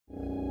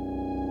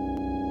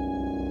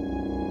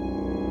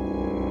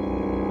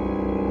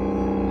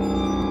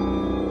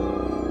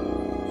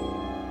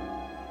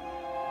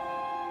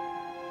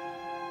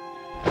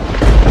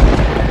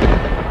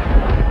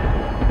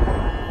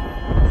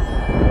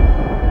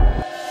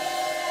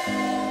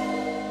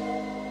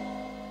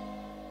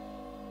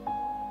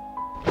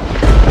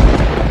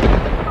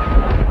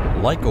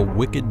Like a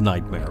wicked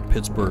nightmare,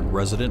 Pittsburgh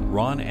resident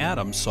Ron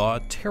Adams saw a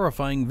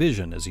terrifying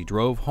vision as he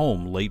drove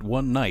home late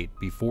one night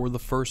before the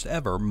first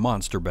ever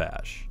Monster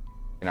Bash.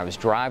 And I was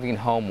driving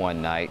home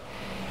one night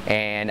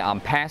and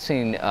I'm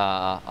passing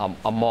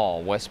a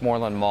mall,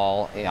 Westmoreland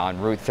Mall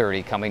on Route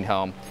 30 coming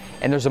home,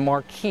 and there's a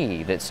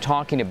marquee that's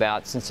talking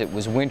about, since it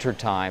was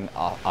wintertime,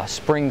 a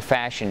spring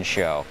fashion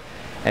show.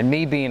 And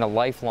me being a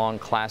lifelong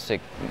classic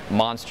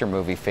monster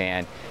movie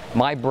fan,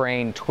 my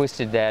brain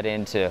twisted that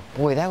into,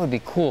 boy, that would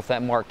be cool if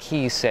that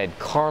marquee said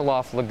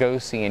Karloff,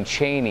 Lugosi, and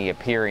Cheney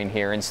appearing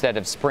here instead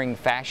of spring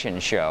fashion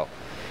show.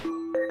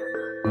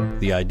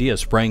 The idea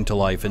sprang to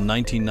life in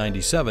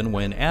 1997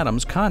 when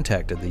Adams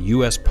contacted the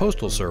U.S.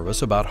 Postal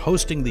Service about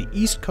hosting the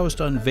East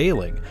Coast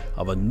unveiling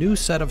of a new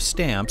set of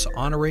stamps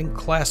honoring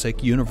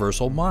classic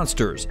Universal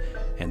monsters,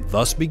 and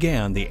thus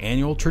began the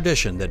annual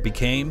tradition that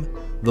became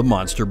the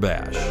Monster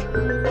Bash.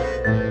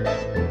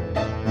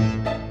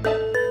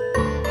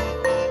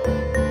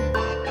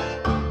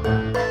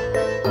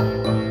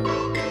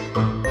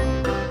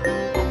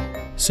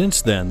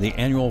 Since then, the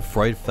annual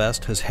Fright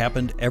Fest has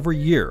happened every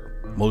year,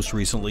 most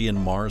recently in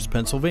Mars,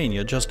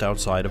 Pennsylvania, just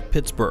outside of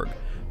Pittsburgh,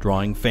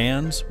 drawing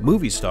fans,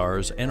 movie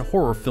stars, and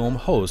horror film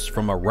hosts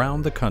from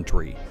around the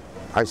country.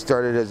 I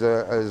started as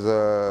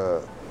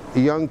a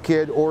young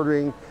kid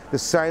ordering the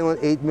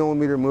silent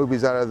 8mm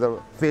movies out of the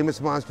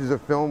Famous Monsters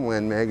of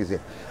Filmland magazine.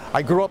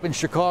 I grew up in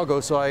Chicago,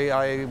 so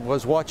I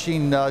was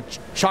watching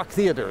Shock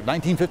Theater,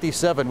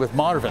 1957 with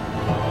Marvin.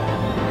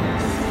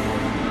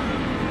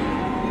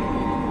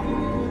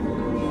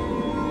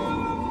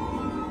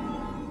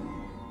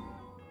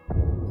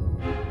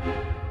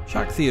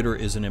 Shock Theater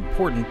is an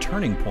important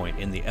turning point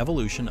in the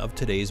evolution of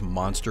today's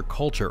monster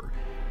culture.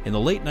 In the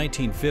late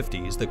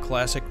 1950s, the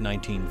classic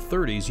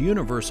 1930s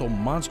Universal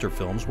monster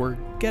films were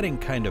getting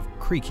kind of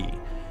creaky.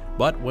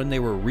 But when they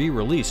were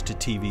re-released to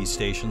TV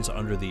stations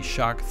under the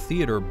Shock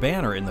Theater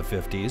banner in the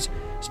 50s,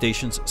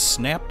 stations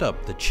snapped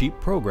up the cheap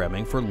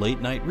programming for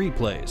late-night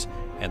replays,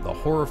 and the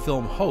horror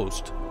film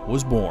host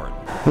was born.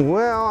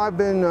 Well, I've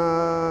been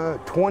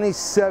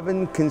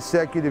 27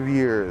 consecutive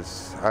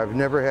years. I've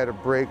never had a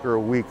break or a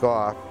week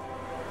off.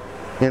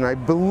 And I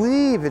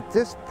believe at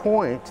this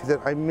point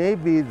that I may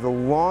be the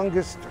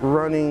longest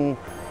running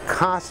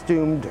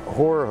costumed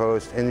horror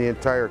host in the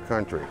entire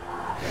country.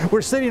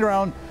 We're sitting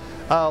around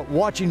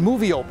watching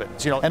movie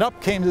opens, and up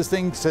came this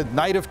thing that said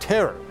Night of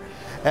Terror.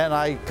 And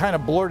I kind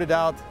of blurted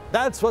out,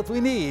 "That's what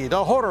we need,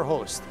 a horror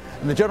host."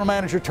 And the general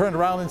manager turned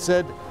around and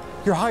said,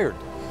 "You're hired."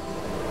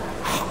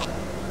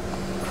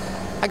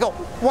 I go,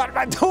 "What am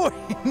I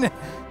doing?"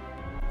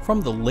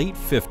 From the late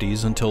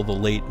 50s until the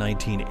late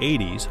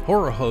 1980s,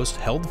 horror hosts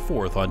held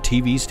forth on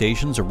TV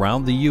stations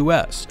around the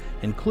U.S.,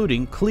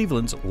 including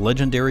Cleveland's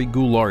legendary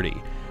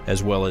Ghoulardi,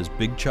 as well as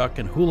Big Chuck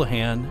and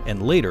Houlihan,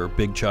 and later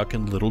Big Chuck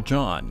and Little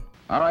John.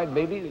 All right,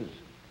 babies,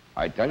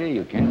 I tell you,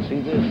 you can't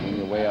see this on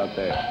your way out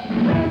there.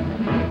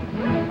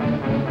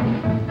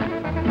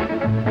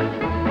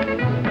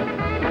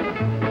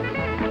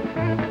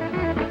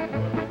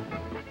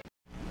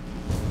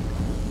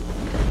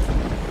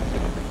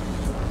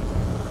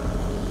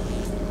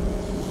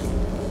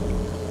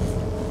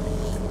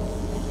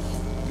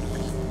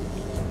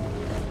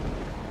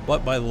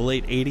 But by the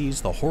late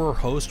 80s, the horror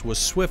host was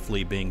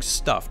swiftly being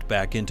stuffed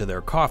back into their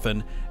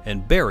coffin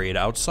and buried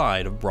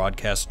outside of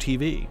broadcast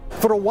TV.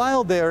 For a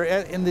while there,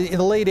 in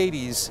the late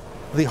 80s,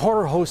 the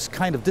horror hosts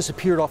kind of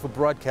disappeared off of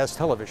broadcast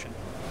television.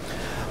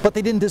 But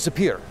they didn't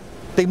disappear.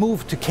 They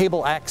moved to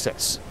cable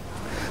access.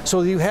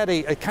 So you had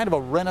a kind of a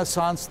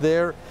renaissance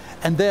there.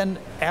 And then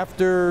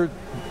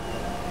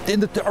in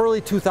the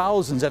early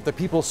 2000s, after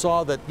people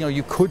saw that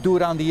you could do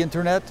it on the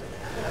internet,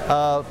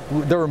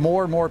 there were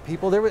more and more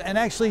people. And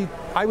actually,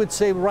 I would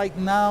say right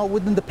now,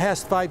 within the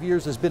past 5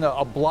 years, there's been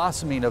a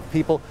blossoming of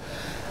people.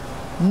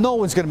 No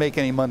one's going to make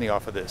any money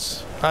off of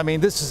this. I mean,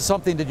 this is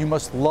something that you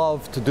must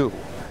love to do.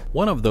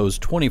 One of those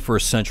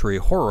 21st century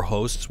horror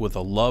hosts with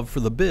a love for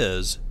the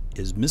biz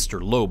is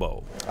Mr.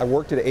 Lobo. I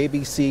worked at an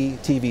ABC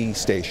TV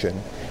station,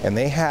 and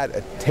they had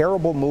a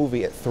terrible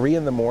movie at 3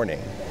 in the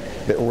morning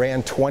that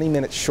ran 20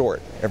 minutes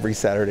short every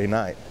Saturday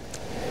night.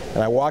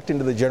 And I walked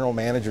into the general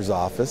manager's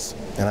office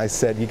and I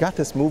said, "You got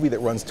this movie that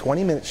runs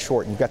 20 minutes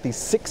short and you've got these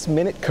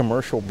 6-minute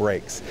commercial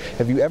breaks.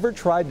 Have you ever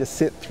tried to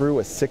sit through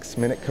a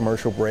 6-minute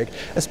commercial break?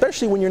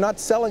 Especially when you're not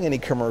selling any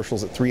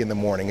commercials at 3 in the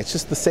morning. It's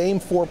just the same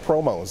 4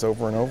 promos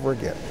over and over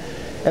again."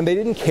 And they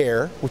didn't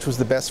care, which was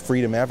the best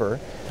freedom ever.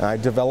 And I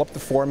developed the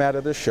format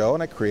of the show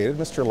and I created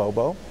Mr.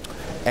 Lobo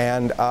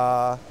and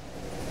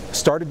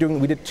started doing,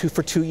 we did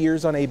for 2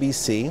 years on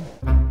ABC.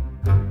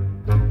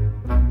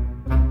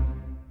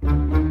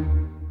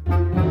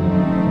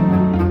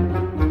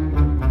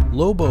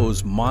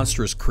 Lobo's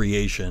monstrous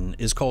creation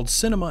is called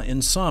Cinema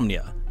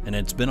Insomnia, and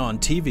it's been on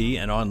TV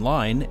and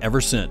online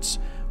ever since.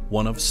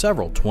 One of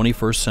several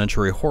 21st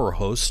century horror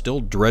hosts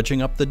still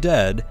dredging up the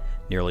dead,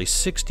 nearly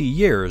 60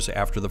 years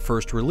after the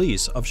first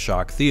release of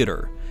Shock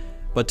Theater.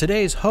 But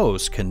today's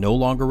hosts can no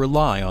longer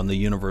rely on the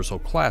Universal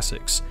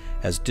classics.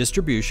 As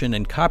distribution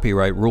and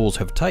copyright rules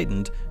have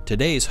tightened,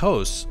 today's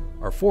hosts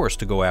are forced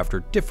to go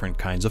after different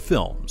kinds of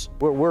films.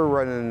 We're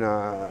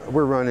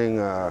running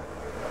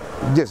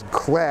just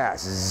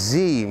Class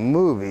Z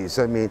movies.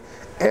 I mean,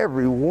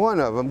 every one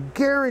of them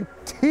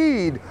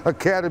guaranteed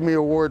Academy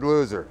Award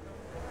loser.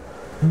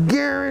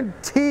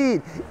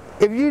 Guaranteed.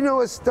 If you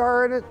know a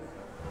star in it,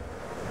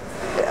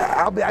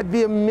 I'd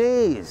be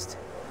amazed.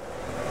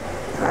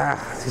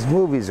 These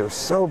movies are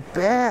so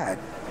bad.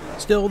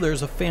 Still,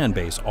 there's a fan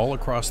base all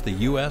across the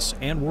U.S.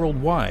 and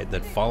worldwide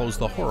that follows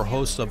the horror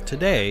hosts of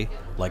today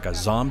like a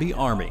zombie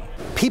army.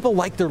 People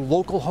like their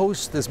local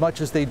host as much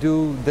as they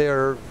do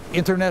their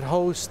internet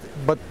host,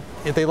 but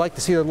they like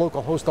to see their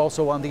local host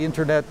also on the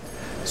internet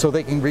so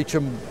they can reach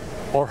him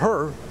or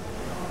her,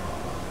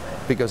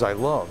 because I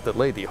love the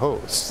lady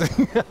hosts,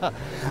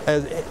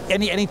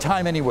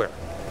 anytime, anywhere.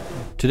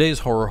 Today's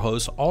horror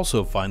hosts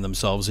also find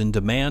themselves in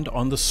demand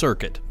on the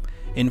circuit.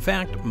 In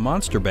fact,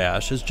 Monster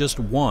Bash is just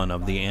one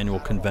of the annual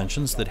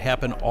conventions that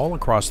happen all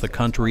across the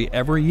country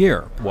every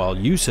year. While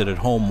you sit at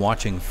home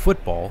watching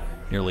football,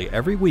 nearly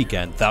every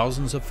weekend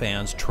thousands of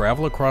fans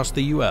travel across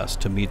the U.S.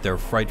 to meet their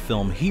fright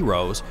film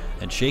heroes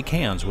and shake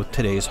hands with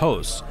today's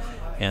hosts.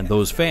 And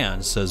those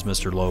fans, says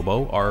Mr.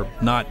 Lobo, are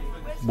not,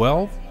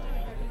 well,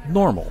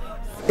 normal.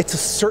 It's a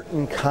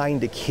certain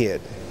kind of kid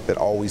that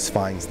always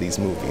finds these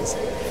movies.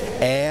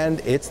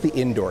 And it's the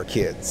indoor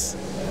kids.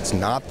 It's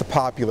not the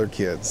popular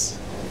kids.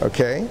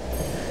 Okay?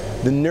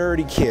 The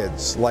nerdy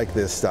kids like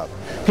this stuff.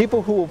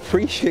 People who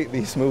appreciate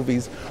these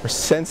movies are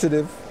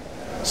sensitive,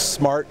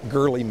 smart,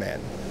 girly men.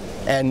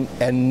 And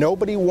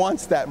nobody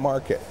wants that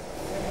market.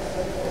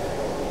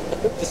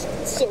 This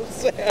is so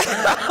sad.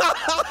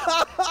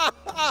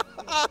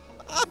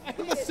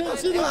 I'm a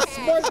sensitive,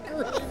 smart,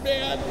 girly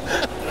man.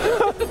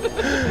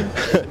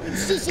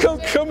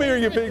 Come here,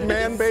 you big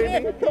man,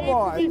 baby. Come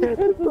on.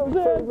 It's so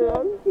sad,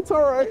 man. It's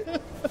all right.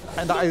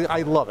 And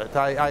I love it.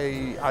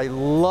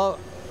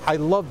 I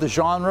love the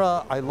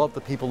genre, I love the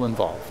people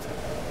involved.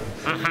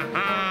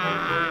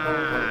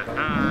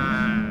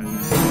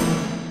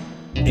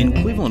 In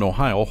Cleveland,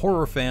 Ohio,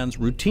 horror fans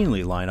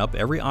routinely line up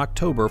every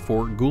October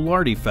for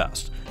Ghoulardi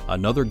Fest,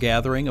 another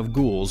gathering of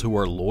ghouls who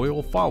are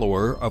loyal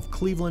follower of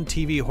Cleveland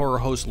TV horror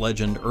host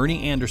legend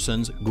Ernie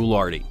Anderson's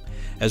Ghoulardi,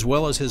 as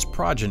well as his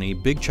progeny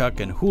Big Chuck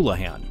and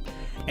Houlihan.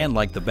 And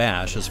like the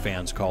Bash, as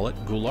fans call it,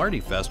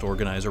 Ghoulardi Fest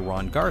organizer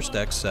Ron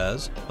Garsteck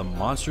says the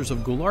monsters of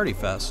Ghoulardi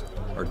Fest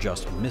are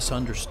just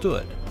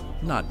misunderstood,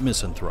 not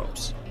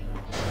misanthropes.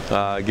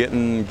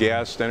 Getting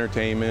guest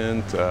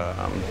entertainment,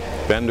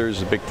 vendors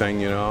is a big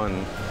thing, you know,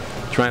 and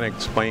trying to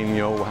explain, you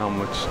know, how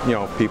much, you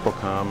know, people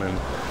come, and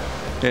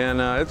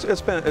it's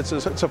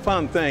a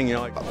fun thing, you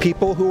know. Like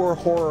people who are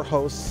horror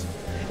hosts,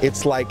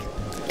 it's like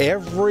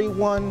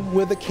everyone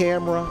with a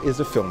camera is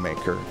a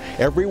filmmaker,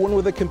 everyone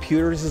with a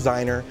computer is a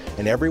designer,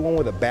 and everyone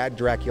with a bad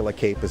Dracula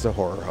cape is a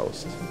horror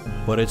host.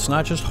 But it's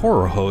not just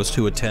horror hosts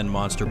who attend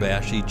Monster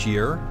Bash each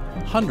year.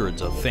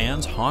 Hundreds of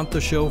fans haunt the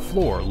show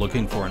floor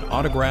looking for an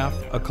autograph,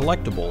 a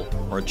collectible,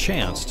 or a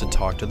chance to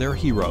talk to their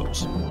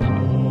heroes.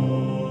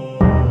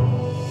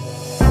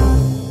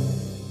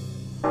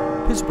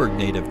 Pittsburgh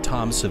native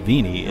Tom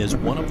Savini is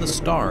one of the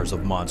stars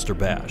of Monster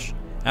Bash.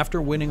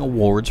 After winning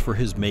awards for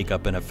his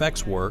makeup and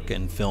effects work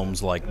in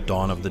films like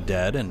Dawn of the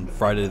Dead and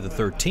Friday the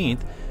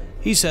 13th,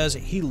 he says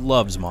he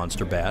loves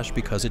Monster Bash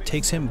because it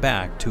takes him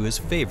back to his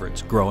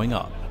favorites growing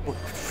up.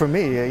 For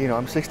me, you know,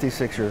 I'm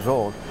 66 years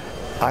old.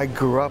 I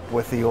grew up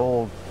with the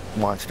old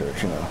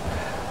monsters, you know.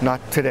 Not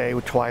today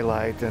with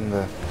Twilight and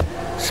the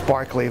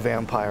sparkly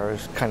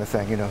vampires kind of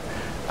thing, you know.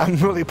 I'm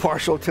really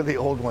partial to the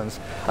old ones.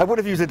 I would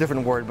have used a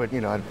different word, but, you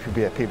know, I'd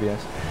be at PBS.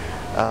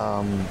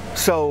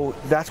 So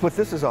that's what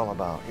this is all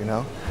about, you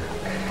know.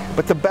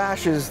 But the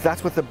Bash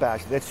that's what the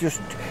Bash, it's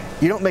just,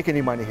 you don't make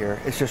any money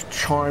here. It's just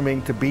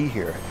charming to be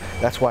here.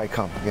 That's why I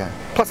come, yeah.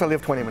 Plus I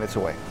live 20 minutes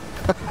away.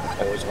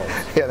 Always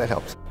helps. Yeah, that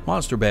helps.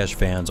 Monster Bash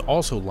fans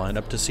also lined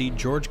up to see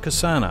George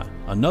Casana,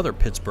 another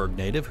Pittsburgh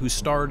native who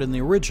starred in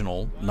the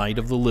original Night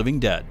of the Living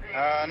Dead.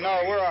 No,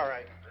 we're all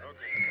right.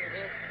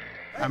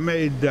 I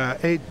made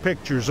 8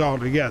 pictures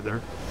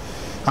altogether.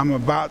 I'm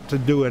about to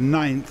do a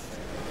 9th,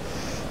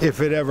 if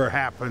it ever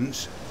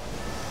happens,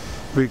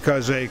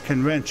 because a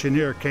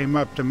conventioneer came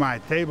up to my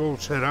table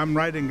and said, I'm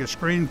writing a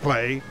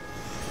screenplay.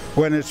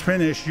 When it's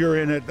finished, you're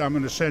in it. I'm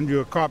going to send you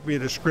a copy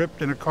of the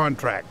script and a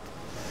contract.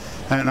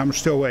 And I'm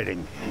still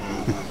waiting.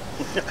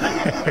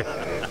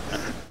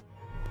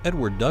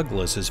 Edward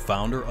Douglas is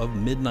founder of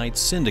Midnight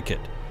Syndicate,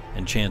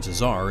 and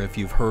chances are, if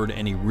you've heard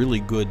any really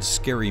good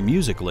scary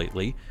music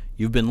lately,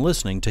 you've been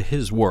listening to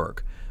his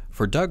work.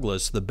 For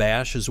Douglas, the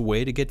Bash is a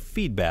way to get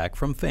feedback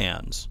from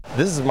fans.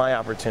 This is my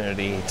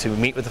opportunity to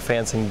meet with the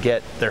fans and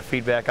get their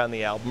feedback on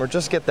the album, or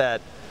just get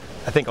that,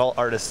 I think all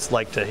artists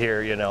like to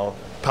hear, you know,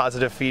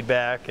 positive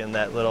feedback and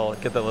get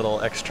that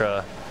little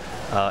extra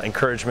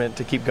encouragement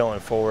to keep going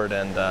forward,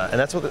 and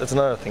that's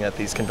another thing that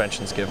these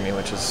conventions give me,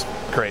 which is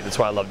great. That's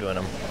why I love doing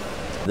them.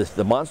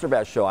 The Monster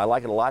Bash show, I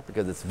like it a lot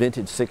because it's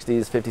vintage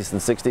 60s, 50s and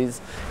 60s.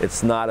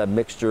 It's not a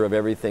mixture of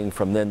everything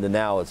from then to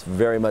now. It's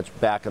very much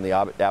back in the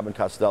Abbott and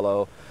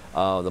Costello,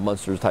 the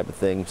Munsters type of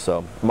thing.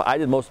 So I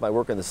did most of my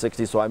work in the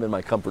 60s, so I'm in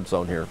my comfort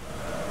zone here.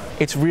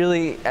 It's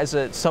really, as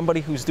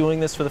somebody who's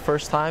doing this for the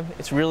first time,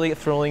 it's really a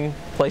thrilling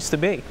place to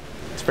be.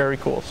 It's very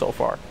cool so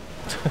far.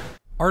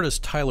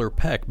 Artist Tyler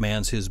Peck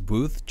mans his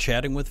booth,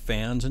 chatting with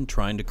fans and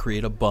trying to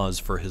create a buzz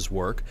for his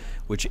work,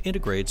 which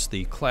integrates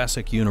the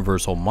classic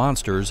Universal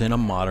monsters in a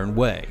modern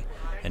way.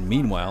 And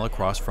meanwhile,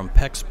 across from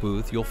Peck's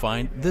booth, you'll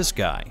find this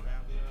guy.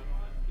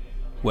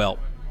 Well,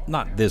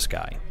 not this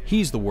guy.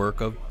 He's the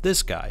work of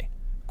this guy,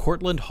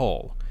 Cortland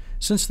Hull.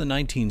 Since the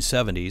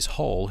 1970s,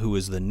 Hull, who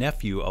is the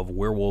nephew of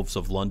Werewolves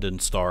of London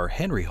star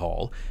Henry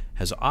Hull,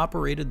 has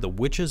operated the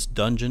Witch's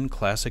Dungeon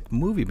Classic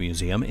Movie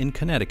Museum in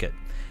Connecticut.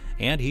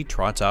 And he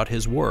trots out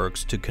his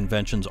works to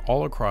conventions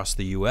all across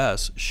the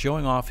U.S.,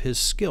 showing off his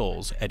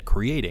skills at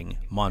creating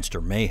monster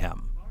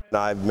mayhem.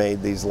 I've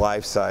made these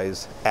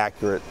life-size,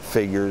 accurate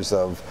figures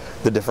of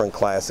the different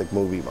classic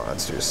movie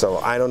monsters. So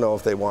I don't know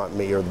if they want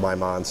me or my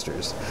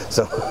monsters.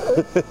 So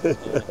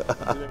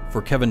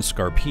For Kevin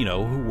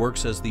Scarpino, who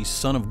works as the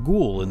son of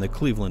Ghoul in the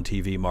Cleveland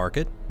TV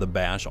market, the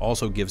Bash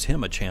also gives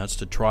him a chance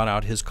to trot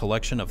out his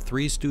collection of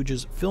Three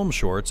Stooges film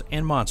shorts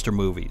and monster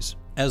movies.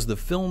 As the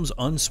films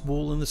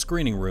unspool in the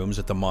screening rooms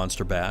at the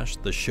Monster Bash,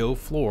 the show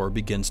floor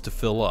begins to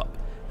fill up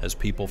as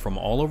people from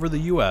all over the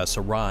U.S.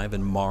 arrive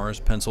in Mars,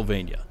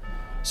 Pennsylvania.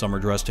 Some are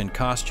dressed in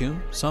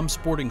costume, some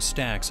sporting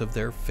stacks of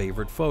their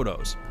favorite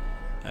photos.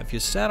 Now, if you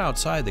sat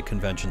outside the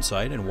convention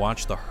site and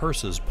watched the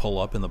hearses pull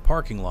up in the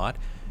parking lot,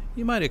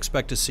 you might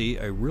expect to see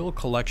a real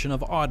collection of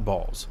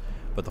oddballs.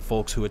 But the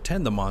folks who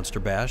attend the Monster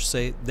Bash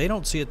say they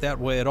don't see it that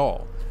way at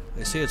all.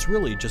 They say it's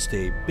really just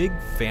a big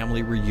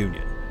family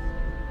reunion.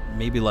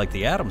 Maybe like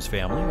the Addams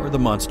Family or the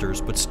Munsters,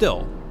 but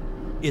still,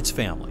 it's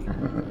family.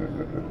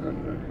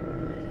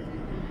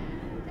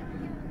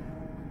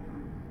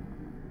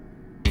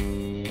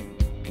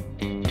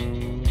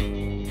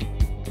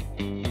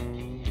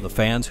 The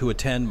fans who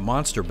attend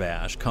Monster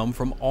Bash come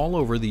from all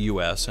over the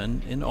U.S.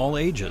 and in all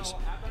ages.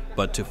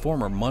 But to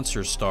former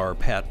Munsters star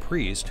Pat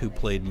Priest, who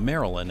played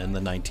Marilyn in the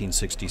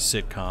 1960s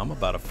sitcom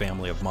about a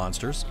family of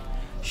monsters,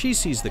 she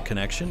sees the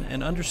connection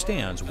and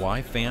understands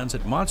why fans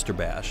at Monster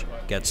Bash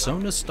get so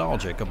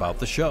nostalgic about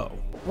the show.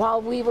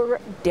 While we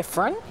were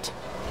different,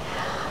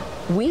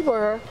 we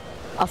were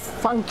a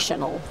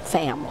functional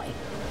family.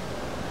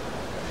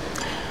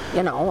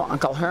 You know,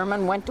 Uncle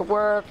Herman went to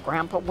work,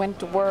 Grandpa went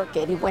to work,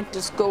 Eddie went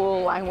to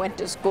school, I went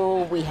to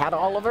school. We had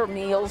all of our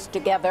meals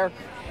together.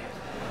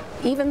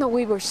 Even though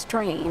we were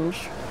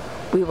strange,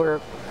 we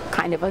were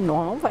kind of a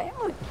normal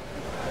family.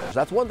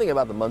 That's one thing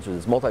about the Munsters,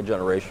 it's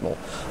multi-generational.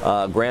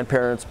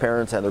 Grandparents,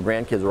 parents, and their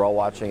grandkids are all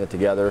watching it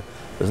together.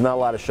 There's not a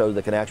lot of shows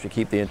that can actually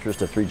keep the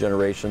interest of 3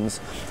 generations,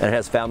 and it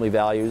has family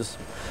values.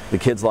 The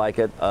kids like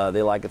it,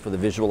 they like it for the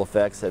visual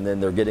effects, and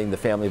then they're getting the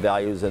family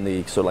values and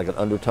the sort of like an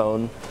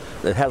undertone.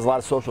 It has a lot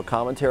of social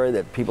commentary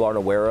that people aren't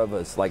aware of.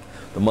 It's like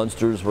the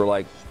Munsters were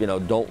like, you know,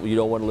 you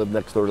don't want to live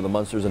next door to the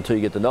Munsters until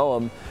you get to know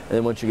them, and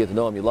then once you get to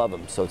know them, you love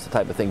them. So it's the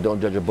type of thing,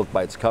 don't judge a book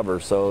by its cover.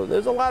 So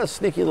there's a lot of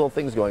sneaky little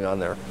things going on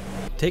there.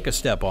 Take a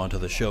step onto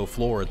the show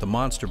floor at the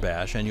Monster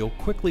Bash and you'll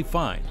quickly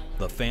find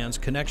the fans'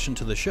 connection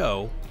to the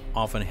show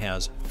often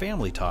has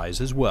family ties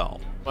as well.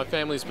 My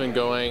family's been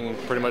going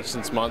pretty much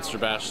since Monster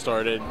Bash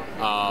started,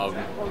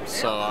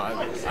 so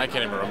I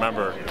can't even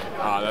remember.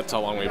 That's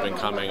how long we've been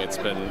coming. It's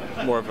been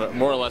more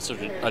or less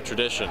a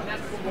tradition.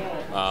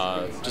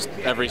 Just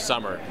every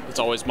summer, it's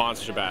always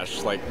Monster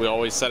Bash. Like we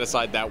always set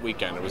aside that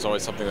weekend. It was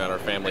always something that our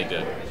family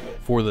did.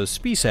 For the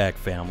Spisak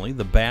family,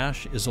 the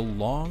Bash is a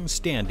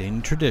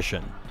long-standing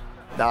tradition.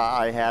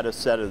 I had a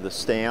set of the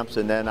stamps,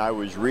 and then I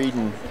was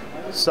reading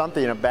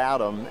something about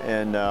them,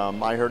 and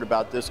I heard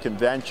about this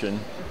convention,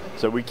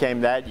 so we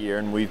came that year,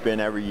 and we've been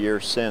every year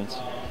since.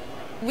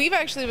 We've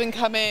actually been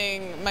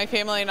coming, my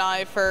family and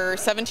I, for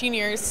 17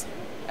 years.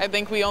 I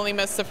think we only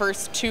missed the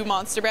first 2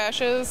 Monster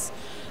Bashes,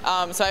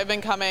 so I've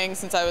been coming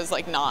since I was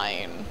like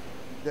 9.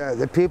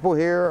 The people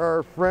here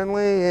are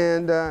friendly,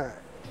 and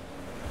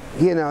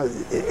you know,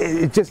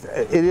 it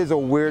is a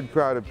weird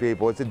crowd of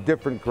people. It's a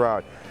different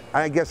crowd.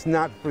 I guess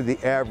not for the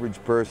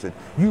average person.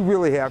 You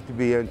really have to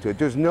be into it.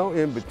 There's no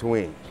in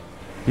between.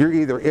 You're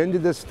either into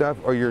this stuff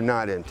or you're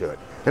not into it.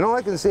 And all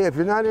I can say, if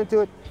you're not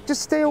into it,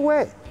 just stay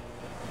away.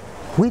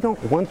 We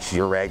don't want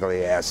your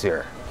raggedy ass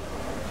here.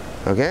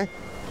 Okay?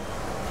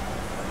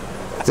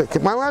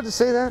 Am I allowed to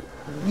say that?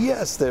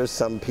 Yes, there's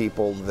some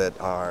people that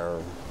are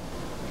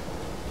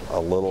a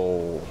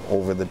little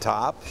over the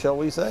top, shall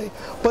we say,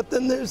 but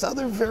then there's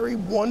other very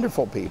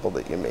wonderful people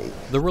that you meet.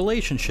 The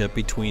relationship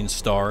between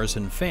stars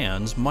and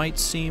fans might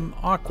seem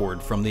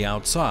awkward from the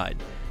outside.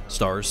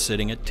 Stars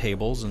sitting at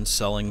tables and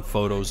selling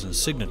photos and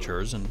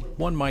signatures, and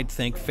one might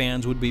think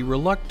fans would be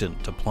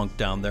reluctant to plunk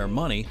down their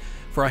money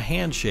for a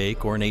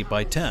handshake or an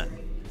 8x10.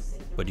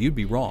 But you'd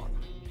be wrong.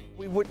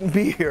 We wouldn't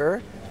be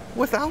here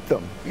without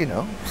them, you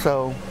know,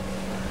 so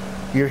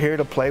You're here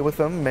to play with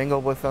them,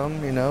 mingle with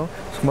them, you know,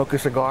 smoke a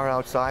cigar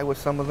outside with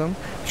some of them,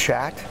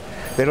 chat.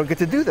 They don't get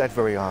to do that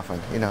very often,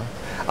 you know.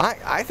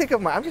 I think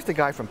of I'm just a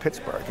guy from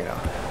Pittsburgh, you know.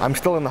 I'm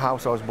still in the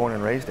house I was born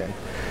and raised in.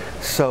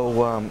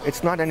 So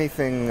it's not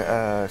anything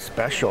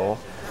special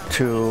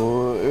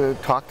to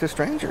talk to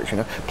strangers, you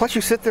know. Plus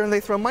you sit there and they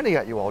throw money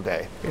at you all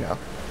day, you know.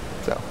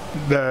 So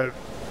the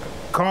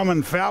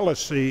common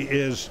fallacy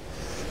is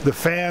the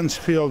fans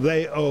feel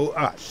they owe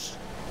us.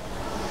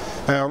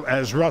 Well,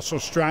 as Russell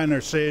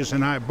Streiner says,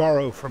 and I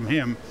borrow from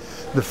him,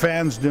 the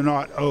fans do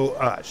not owe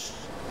us.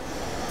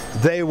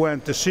 They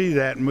went to see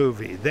that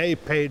movie. They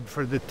paid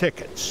for the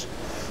tickets.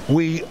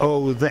 We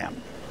owe them.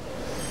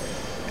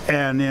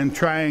 And in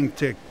trying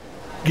to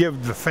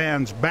give the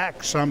fans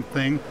back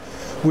something,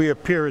 we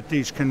appear at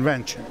these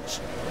conventions.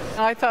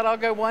 I thought I'll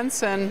go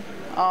once and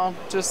I'll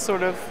just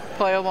sort of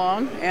play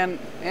along. And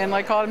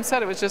like Autumn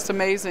said, it was just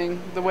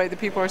amazing the way the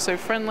people are so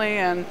friendly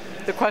and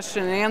the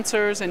question and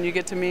answers, and you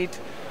get to meet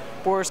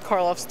Boris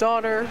Karloff's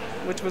daughter,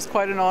 which was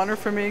quite an honor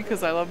for me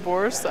because I love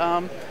Boris.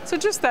 So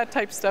just that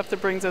type of stuff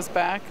that brings us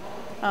back.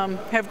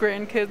 Have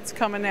grandkids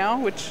coming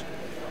now, which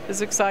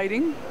is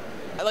exciting.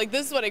 Like,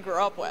 this is what I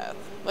grew up with.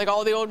 Like,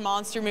 all the old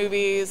monster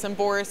movies and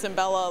Boris and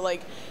Bella,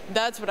 like,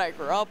 that's what I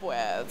grew up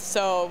with.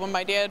 So when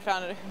my dad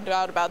found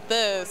out about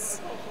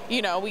this,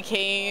 you know, we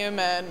came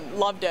and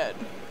loved it.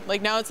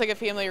 Like, now it's like a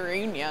family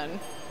reunion.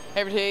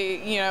 Every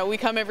day, you know, we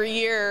come every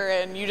year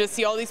and you just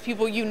see all these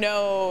people you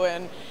know,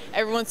 and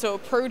everyone's so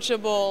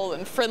approachable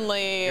and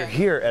friendly. You're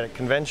here at a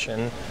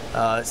convention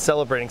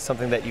celebrating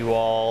something that you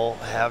all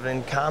have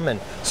in common.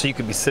 So you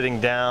could be sitting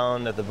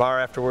down at the bar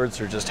afterwards,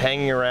 or just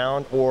hanging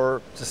around,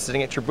 or just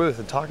sitting at your booth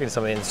and talking to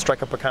somebody and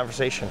strike up a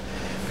conversation,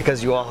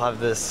 because you all have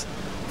this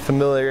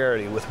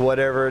familiarity with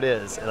whatever it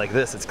is. Like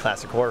this, it's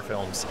classic horror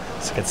films.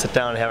 So you can sit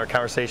down and have a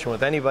conversation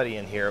with anybody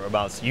in here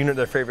about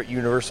their favorite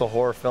Universal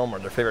horror film or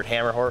their favorite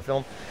Hammer horror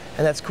film,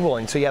 and that's cool.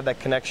 And so you have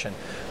that connection.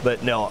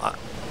 But no,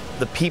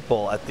 the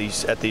people at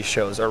these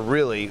shows are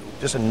really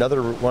just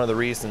another one of the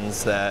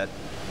reasons that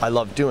I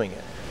love doing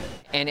it.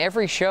 And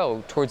every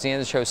show, towards the end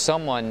of the show,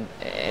 someone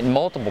and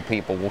multiple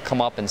people will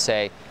come up and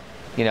say,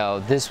 you know,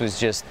 this was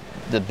just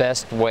the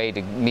best way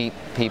to meet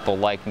people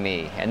like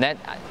me. And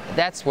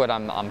that's what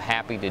I'm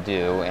happy to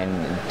do,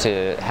 and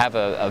to have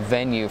a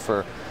venue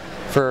for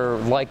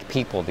like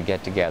people to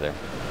get together.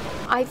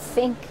 I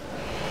think,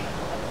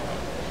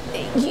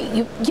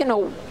 you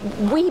know,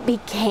 we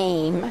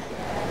became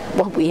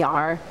what we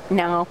are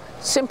now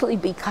simply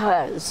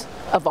because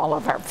of all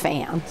of our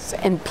fans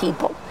and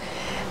people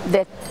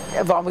that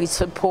have always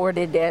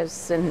supported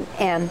us,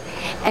 and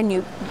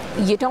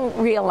you don't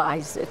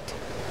realize it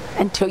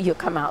until you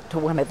come out to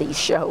one of these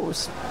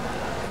shows.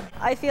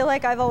 I feel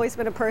like I've always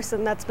been a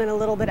person that's been a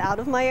little bit out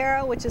of my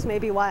era, which is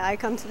maybe why I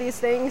come to these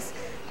things.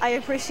 I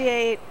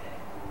appreciate,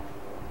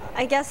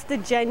 I guess, the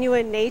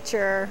genuine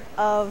nature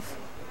of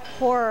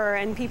horror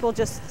and people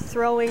just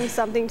throwing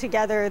something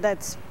together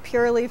that's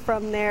purely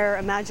from their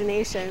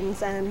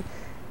imaginations, and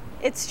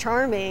it's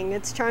charming,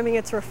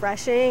 it's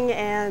refreshing,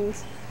 and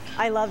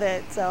I love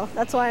it, so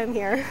that's why I'm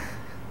here.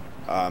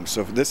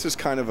 So this is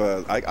kind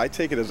of I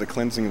take it as a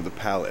cleansing of the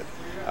palate.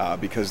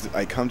 Because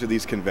I come to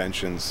these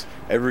conventions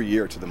every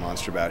year, to the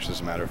Monster Bash, as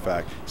a matter of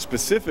fact,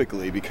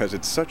 specifically because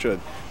it's such a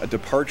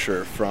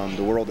departure from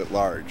the world at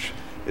large.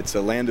 It's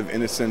a land of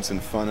innocence and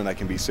fun, and I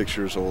can be 6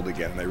 years old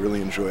again, and I really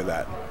enjoy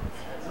that.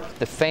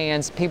 The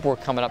fans, people were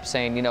coming up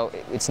saying, you know,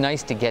 it's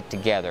nice to get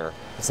together.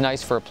 It's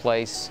nice for a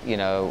place, you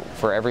know,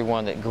 for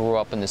everyone that grew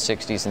up in the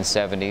 60s and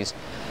 70s,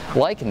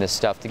 liking this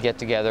stuff, to get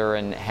together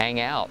and hang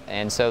out.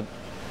 And so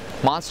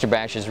Monster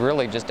Bash is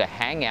really just a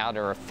hangout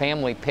or a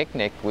family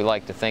picnic, we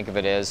like to think of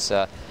it as,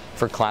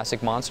 for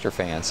classic monster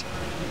fans.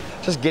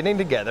 Just getting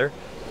together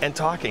and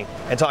talking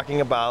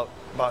about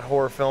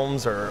horror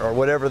films or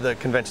whatever the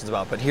convention's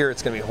about. But here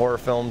it's going to be horror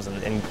films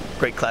and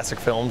great classic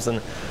films,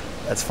 and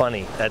that's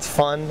funny. That's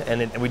fun,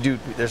 and we do.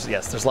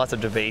 There's lots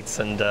of debates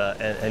and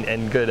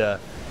good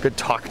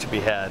talk to be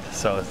had.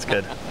 So it's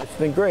good. It's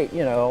been great.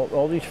 You know,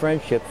 all these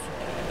friendships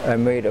I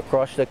made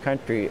across the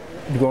country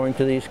going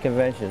to these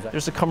conventions.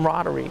 There's a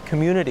camaraderie,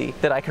 community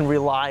that I can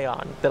rely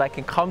on, that I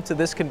can come to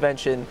this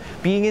convention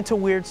being into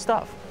weird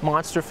stuff.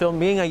 Monster film,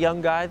 being a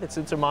young guy that's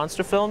into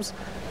monster films.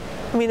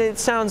 I mean, it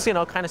sounds, you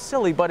know, kind of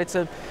silly, but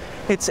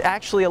it's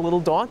actually a little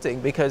daunting,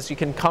 because you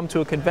can come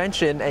to a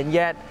convention and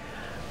yet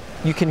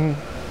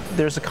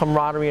there's a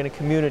camaraderie and a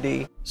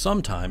community.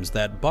 Sometimes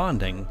that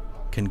bonding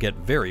can get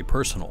very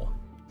personal.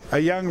 A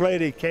young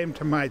lady came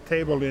to my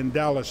table in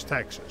Dallas,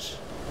 Texas.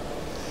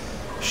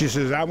 She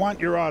says, I want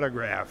your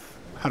autograph.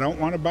 I don't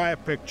want to buy a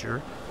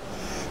picture.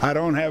 I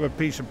don't have a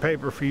piece of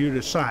paper for you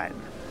to sign.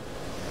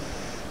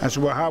 I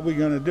said, well, how are we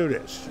going to do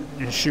this?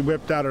 And she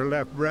whipped out her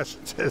left breast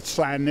and said,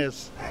 sign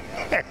this.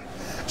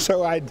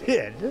 So I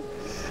did.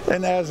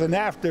 And as an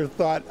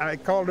afterthought, I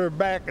called her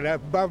back, and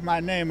above my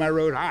name I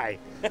wrote, hi.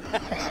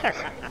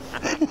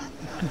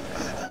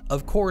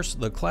 Of course,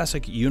 the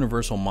classic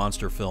Universal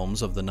monster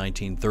films of the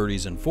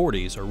 1930s and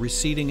 40s are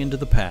receding into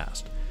the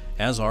past,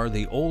 as are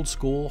the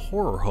old-school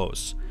horror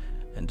hosts.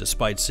 And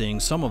despite seeing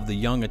some of the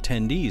young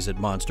attendees at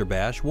Monster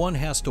Bash, one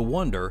has to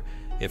wonder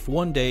if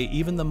one day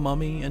even the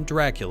Mummy and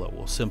Dracula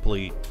will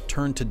simply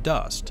turn to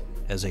dust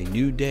as a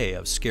new day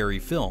of scary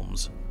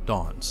films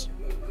dawns.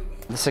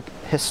 The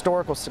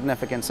historical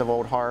significance of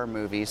old horror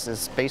movies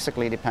is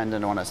basically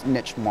dependent on a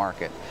niche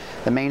market.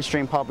 The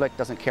mainstream public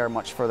doesn't care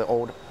much for the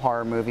old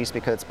horror movies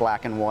because it's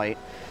black and white.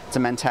 It's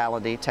a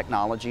mentality,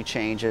 technology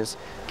changes.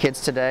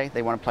 Kids today,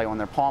 they want to play on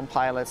their Palm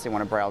Pilots, they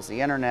want to browse the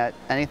internet.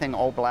 Anything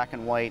old black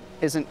and white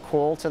isn't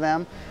cool to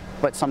them,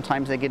 but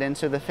sometimes they get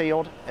into the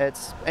field.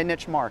 It's a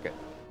niche market.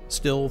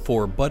 Still,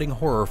 for budding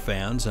horror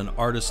fans and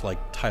artists like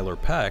Tyler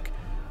Peck,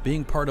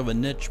 being part of a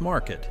niche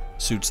market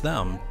suits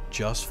them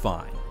just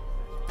fine.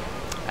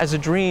 As a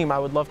dream, I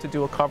would love to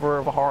do a cover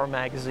of a horror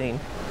magazine.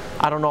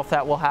 I don't know if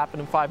that will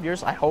happen in 5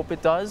 years. I hope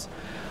it does.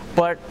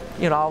 But,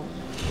 you know, I'll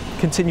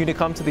continue to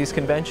come to these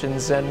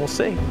conventions and we'll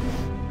see.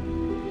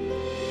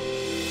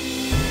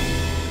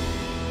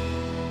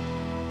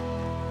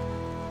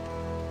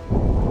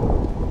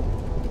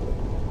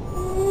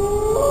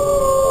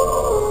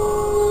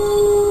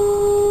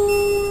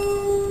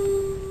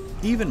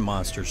 Even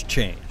monsters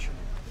change.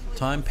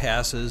 Time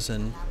passes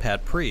and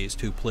Pat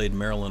Priest, who played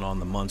Marilyn on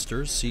the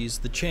Munsters, sees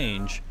the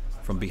change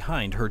from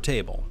behind her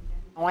table.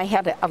 I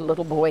had a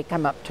little boy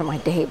come up to my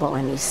table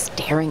and he's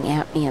staring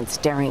at me and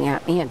staring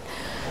at me, and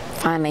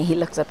finally he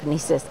looks up and he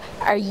says,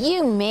 "Are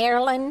you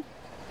Marilyn?"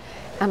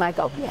 And I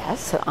go,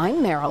 "Yes,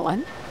 I'm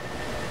Marilyn."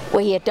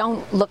 "Well, you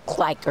don't look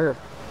like her."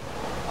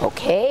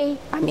 Okay,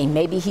 I mean,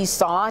 maybe he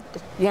saw it,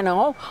 you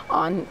know,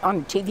 on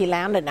TV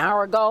Land an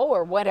hour ago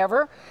or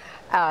whatever.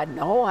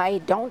 No, I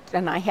don't,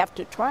 and I have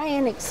to try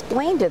and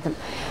explain to them.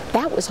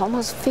 That was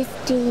almost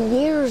 50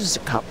 years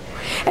ago.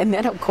 And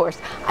then, of course,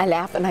 I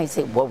laugh and I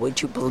say, "Well,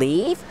 would you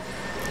believe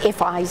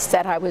if I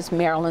said I was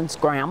Marilyn's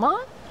grandma?"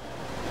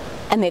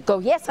 And they go,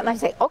 "Yes," and I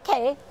say,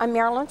 "Okay, I'm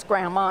Marilyn's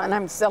grandma, and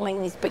I'm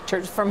selling these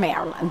pictures for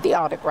Marilyn, the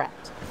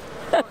autographs."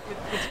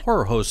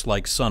 Horror hosts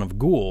like Son of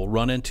Ghoul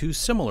run into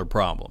similar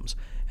problems.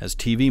 As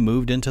TV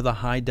moved into the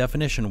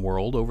high-definition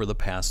world over the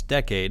past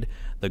decade,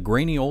 the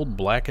grainy old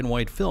black and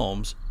white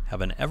films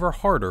have an ever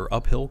harder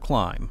uphill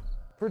climb.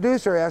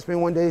 Producer asked me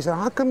one day, he said,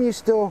 "How come you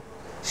still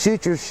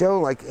shoot your show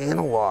like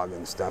analog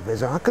and stuff?" He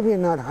said, "How come you're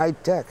not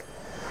high-tech?"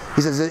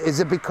 He says, "Is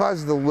it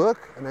because of the look?"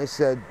 And I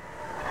said,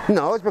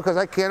 "No, it's because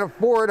I can't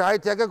afford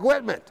high-tech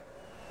equipment.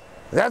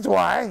 That's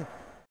why."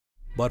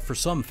 But for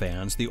some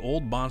fans, the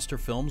old monster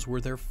films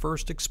were their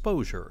first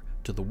exposure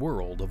to the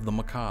world of the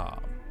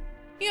macabre.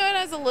 You know, and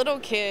as a little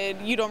kid,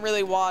 you don't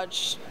really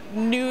watch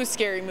new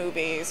scary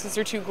movies because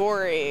they're too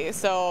gory.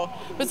 So,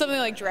 but something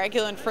like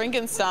Dracula and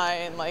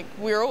Frankenstein, like,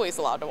 we were always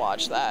allowed to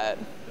watch that.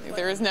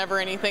 There was never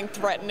anything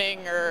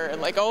threatening or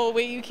like, "Oh,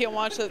 wait, you can't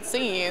watch that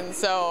scene."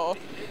 So,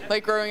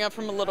 like, growing up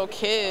from a little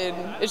kid,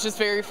 it's just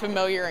very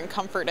familiar and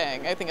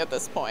comforting, I think, at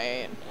this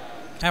point.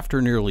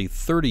 After nearly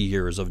 30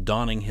 years of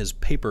donning his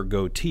paper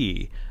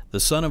goatee, the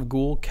Son of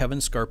Ghoul, Kevin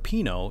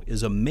Scarpino,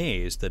 is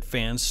amazed that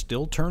fans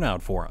still turn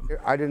out for him.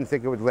 I didn't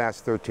think it would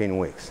last 13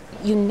 weeks.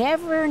 You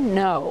never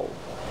know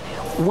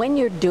when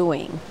you're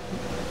doing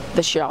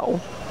the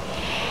show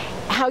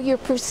how you're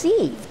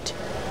perceived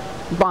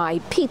by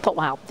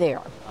people out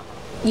there.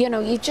 You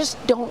know, you just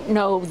don't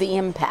know the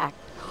impact,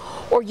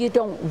 or you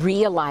don't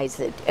realize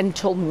it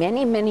until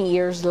many, many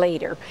years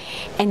later,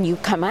 and you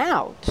come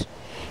out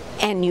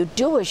and you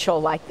do a show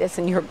like this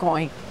and you're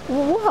going,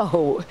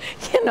 "Whoa,"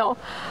 you know,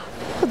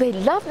 they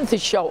loved the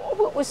show.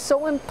 Oh, it was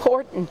so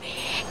important.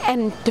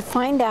 And to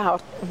find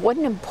out what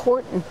an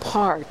important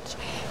part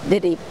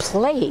that it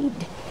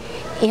played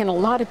in a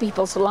lot of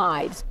people's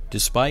lives.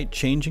 Despite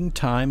changing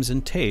times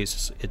and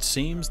tastes, it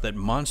seems that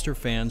monster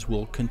fans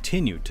will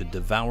continue to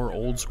devour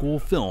old school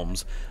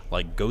films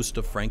like Ghost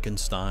of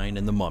Frankenstein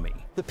and The Mummy.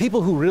 The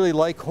people who really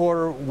like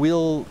horror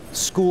will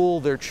school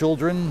their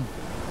children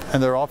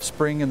and their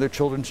offspring and their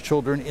children's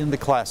children in the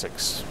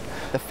classics.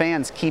 The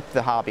fans keep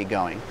the hobby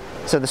going.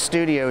 So the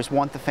studios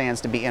want the fans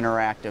to be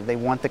interactive. They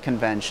want the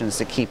conventions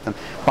to keep them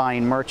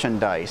buying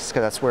merchandise,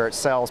 because that's where it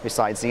sells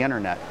besides the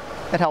internet.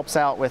 It helps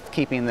out with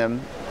keeping them,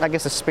 I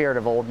guess, the spirit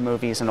of old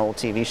movies and old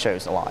TV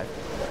shows alive.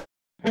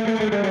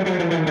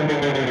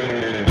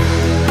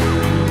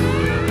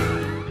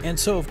 And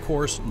so, of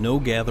course, no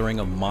gathering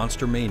of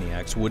monster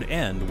maniacs would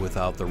end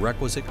without the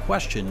requisite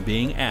question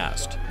being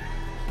asked: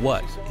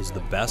 what is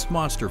the best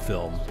monster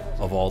film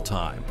of all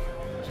time?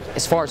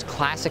 As far as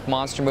classic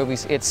monster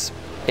movies, it's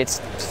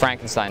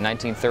Frankenstein,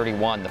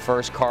 1931, the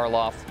first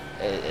Karloff.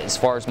 As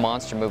far as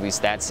monster movies,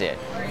 that's it.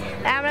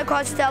 Abbott and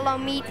Costello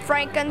meet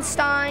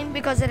Frankenstein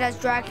because it has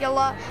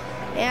Dracula,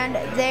 and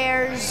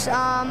there's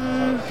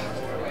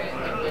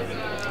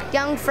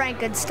Young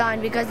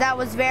Frankenstein because that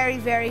was very,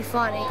 very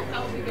funny.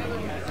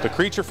 The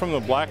Creature from the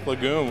Black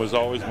Lagoon was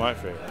always my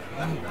favorite.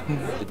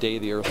 The Day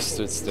the Earth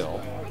Stood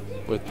Still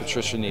with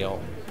Patricia Neal.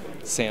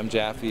 Sam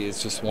Jaffe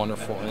is just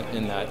wonderful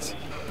in that.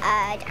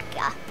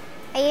 Dracula.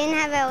 I didn't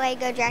have a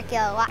Lego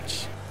Dracula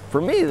watch. For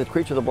me, The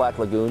Creature of the Black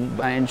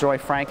Lagoon. I enjoy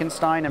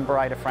Frankenstein and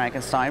Bride of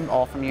Frankenstein,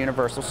 all from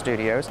Universal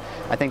Studios.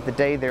 I think The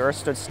Day the Earth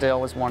Stood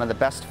Still is one of the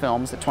best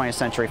films that 20th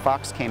Century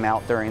Fox came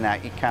out during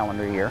that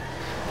calendar year.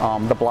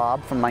 The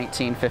Blob from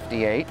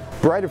 1958.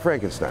 Bride of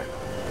Frankenstein.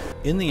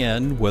 In the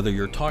end, whether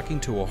you're talking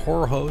to a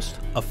horror host,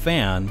 a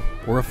fan,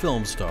 or a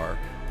film star,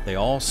 they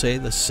all say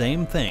the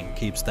same thing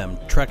keeps them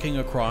trekking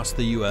across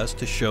the U.S.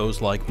 to shows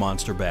like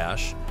Monster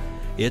Bash.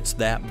 It's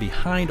that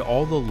behind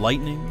all the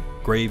lightning,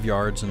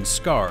 graveyards, and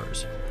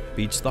scars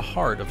beats the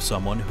heart of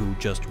someone who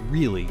just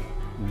really,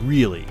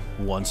 really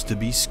wants to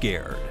be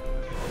scared.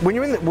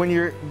 When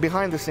you're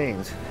behind the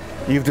scenes,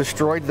 you've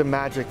destroyed the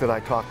magic that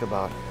I talked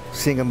about,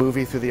 seeing a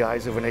movie through the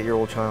eyes of an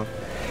 8-year-old child.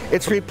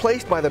 It's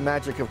replaced by the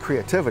magic of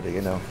creativity,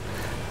 you know,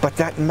 but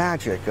that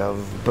magic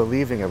of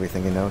believing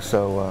everything, you know.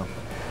 So,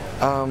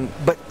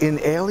 but in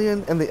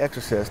Alien and The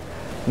Exorcist,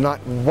 not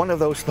one of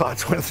those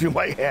thoughts went through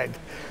my head.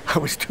 I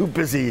was too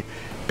busy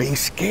being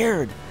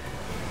scared.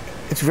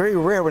 It's very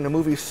rare when a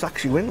movie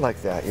sucks you in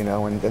like that, you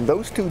know, and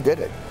those two did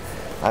it.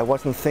 I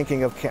wasn't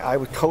thinking of, I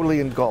was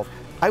totally engulfed.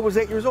 I was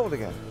 8 years old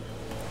again,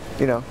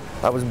 you know.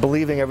 I was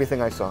believing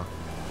everything I saw.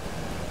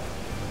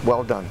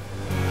 Well done.